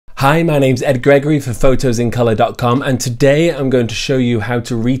Hi, my name's Ed Gregory for photosincolor.com, and today I'm going to show you how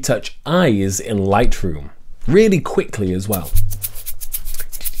to retouch eyes in Lightroom, really quickly as well.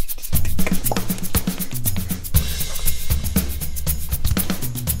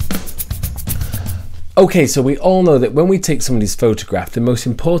 Okay, so we all know that when we take somebody's photograph, the most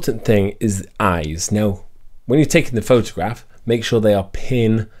important thing is eyes. Now, when you're taking the photograph, make sure they are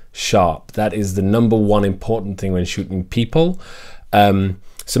pin sharp. That is the number one important thing when shooting people.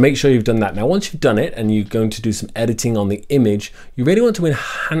 So make sure you've done that. Now, once you've done it and you're going to do some editing on the image, you really want to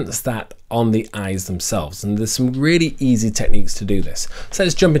enhance that on the eyes themselves. And there's some really easy techniques to do this. So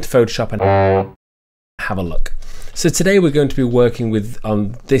let's jump into Photoshop and have a look. So today we're going to be working with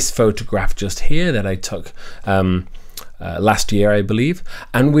on this photograph just here that I took last year, I believe.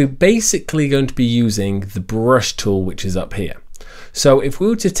 And we're basically going to be using the brush tool, which is up here. So if we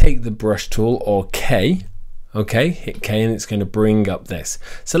were to take the brush tool, or K, okay, hit K, and it's going to bring up this.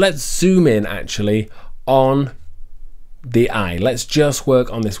 So let's zoom in actually on the eye. Let's just work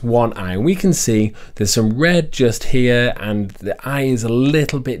on this one eye. We can see there's some red just here and the eye is a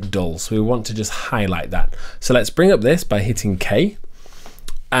little bit dull. So we want to just highlight that. So let's bring up this by hitting K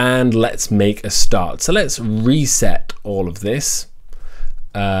and let's make a start. So let's reset all of this.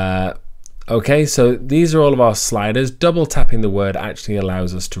 Okay, so these are all of our sliders. Double tapping the word actually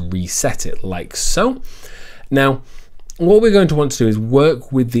allows us to reset it like so. Now, what we're going to want to do is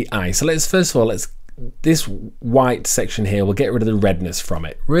work with the eye. So let's first of all, this white section here, we'll get rid of the redness from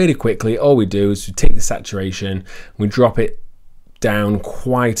it. Really quickly, all we do is we take the saturation, we drop it down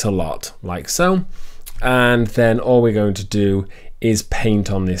quite a lot, like so. And then all we're going to do is paint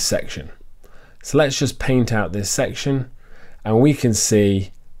on this section. So let's just paint out this section, and we can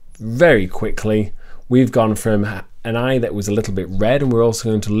see very quickly we've gone from an eye that was a little bit red, and we're also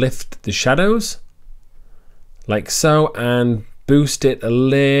going to lift the shadows like so and boost it a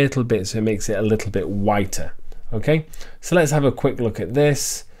little bit so it makes it a little bit whiter. Okay, so let's have a quick look at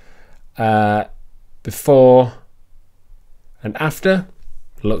this before and after.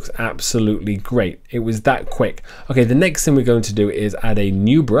 Looks absolutely great. It was that quick. Okay, the next thing we're going to do is add a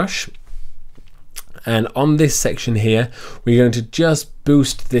new brush, and on this section here we're going to just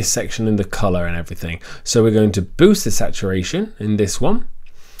boost this section in the color and everything. So we're going to boost the saturation in this one,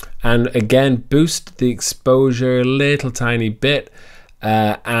 and again boost the exposure a little tiny bit,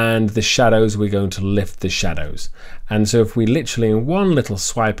 and the shadows, we're going to lift the shadows. And so if we literally in one little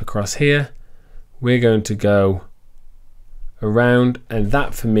swipe across here, we're going to go around, and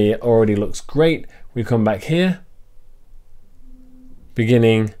that for me already looks great. We come back here,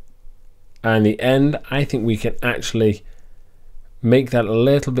 beginning and the end. I think we can actually make that a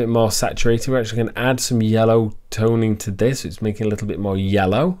little bit more saturated. We're actually going to add some yellow toning to this. It's making it a little bit more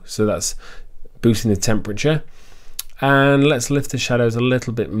yellow, so that's boosting the temperature. And let's lift the shadows a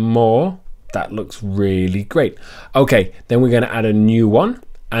little bit more. That looks really great. Okay, then we're going to add a new one,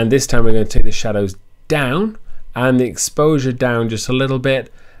 and this time we're going to take the shadows down and the exposure down just a little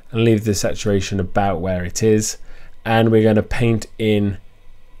bit and leave the saturation about where it is. And we're going to paint in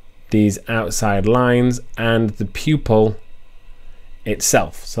these outside lines and the pupil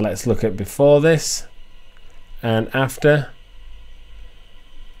itself. So let's look at before this and after.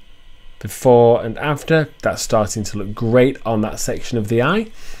 Before and after, that's starting to look great on that section of the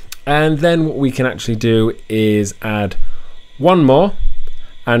eye. And then what we can actually do is add one more,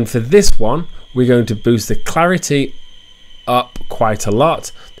 and for this one we're going to boost the clarity up quite a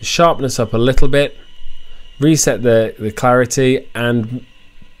lot, the sharpness up a little bit, reset the clarity, and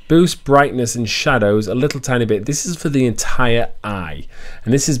boost brightness and shadows a little tiny bit. This is for the entire eye,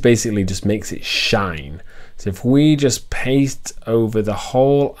 and this is basically just makes it shine. So if we just paste over the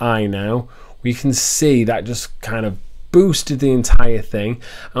whole eye now, we can see that just kind of boosted the entire thing.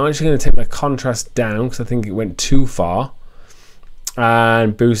 I'm actually going to take my contrast down because I think it went too far,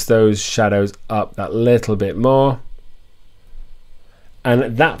 and boost those shadows up that little bit more.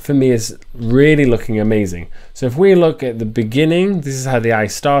 And that for me is really looking amazing. So if we look at the beginning, this is how the eye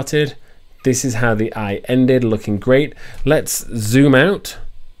started, this is how the eye ended, looking great. Let's zoom out.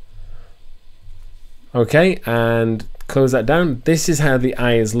 Okay, and close that down. This is how the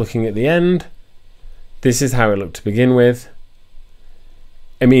eye is looking at the end. This is how it looked to begin with.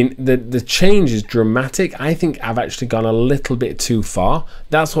 I mean, the change is dramatic. I think I've actually gone a little bit too far.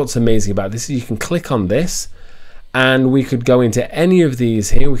 That's what's amazing about this. You can click on this, and we could go into any of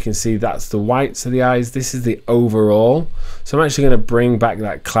these here. We can see that's the whites of the eyes. This is the overall. So I'm actually going to bring back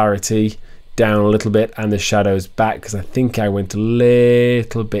that clarity down a little bit and the shadows back, because I think I went a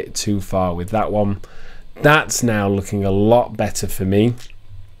little bit too far with that one. That's now looking a lot better for me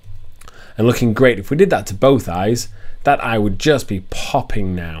and looking great. If we did that to both eyes, that eye would just be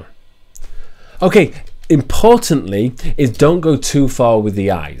popping now. Okay, importantly is don't go too far with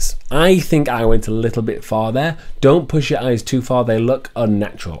the eyes. I think I went a little bit far there. Don't push your eyes too far, they look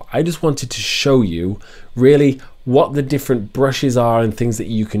unnatural. I just wanted to show you really what the different brushes are and things that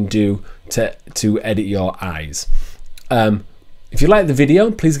you can do to edit your eyes. If you like the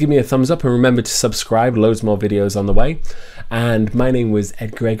video, please give me a thumbs up and remember to subscribe, loads more videos on the way. And my name was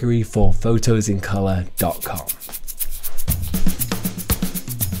Ed Gregory for photosincolor.com.